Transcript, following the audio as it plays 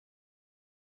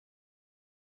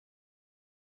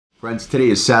Friends, today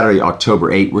is Saturday,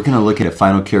 October 8th. We're going to look at a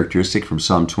final characteristic from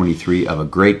Psalm 23 of a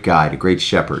great guide, a great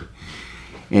shepherd.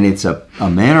 And it's a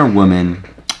man or woman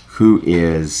who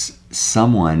is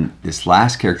someone, this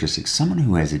last characteristic, someone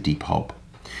who has a deep hope.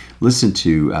 Listen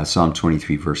to Psalm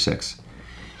 23, verse 6.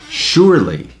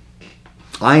 Surely,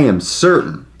 I am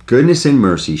certain, goodness and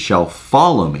mercy shall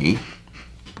follow me.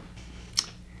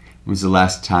 When was the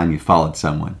last time you followed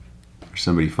someone or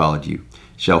somebody followed you?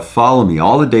 Shall follow me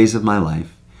all the days of my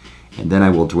life. And then I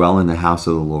will dwell in the house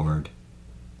of the Lord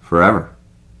forever.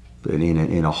 But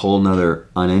in a whole nother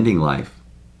unending life,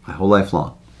 my whole life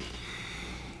long.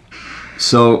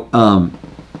 So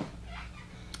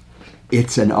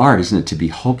it's an art, isn't it, to be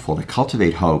hopeful, to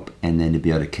cultivate hope, and then to be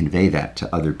able to convey that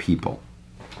to other people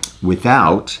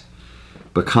without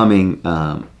becoming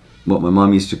what my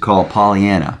mom used to call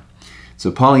Pollyanna. So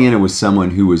Pollyanna was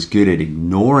someone who was good at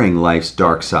ignoring life's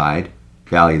dark side,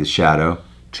 valley of the shadow,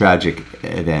 tragic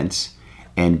events,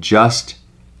 and just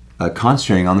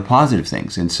concentrating on the positive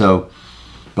things. And so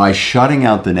by shutting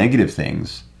out the negative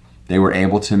things, they were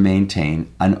able to maintain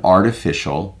an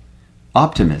artificial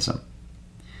optimism.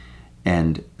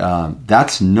 And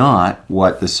that's not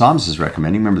what the psalmist is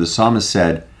recommending. Remember, the psalmist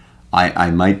said,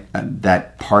 I might,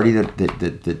 that party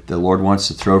that the Lord wants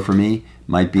to throw for me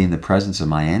might be in the presence of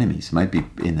my enemies, might be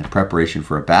in the preparation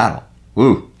for a battle.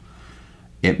 Woo!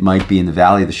 It might be in the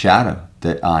valley of the shadow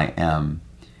that I am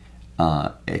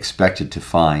expected to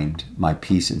find my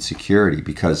peace and security,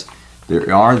 because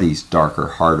there are these darker,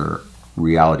 harder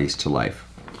realities to life.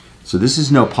 So this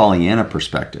is no Pollyanna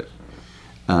perspective.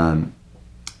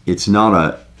 It's not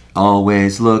a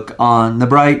always look on the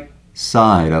bright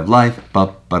side of life.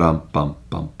 Bum.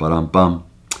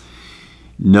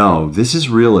 No, this is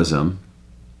realism,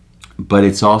 but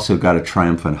it's also got a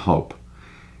triumphant hope.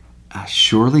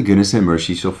 Surely goodness and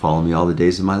mercy shall follow me all the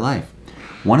days of my life.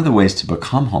 One of the ways to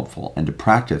become hopeful and to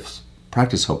practice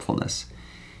hopefulness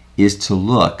is to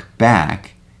look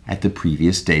back at the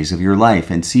previous days of your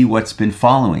life and see what's been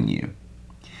following you.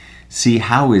 See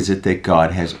how is it that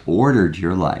God has ordered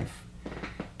your life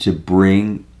to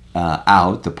bring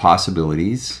out the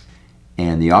possibilities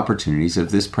and the opportunities of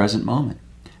this present moment.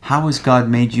 How has God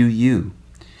made you you?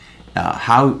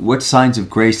 What signs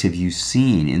of grace have you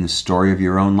seen in the story of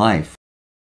your own life?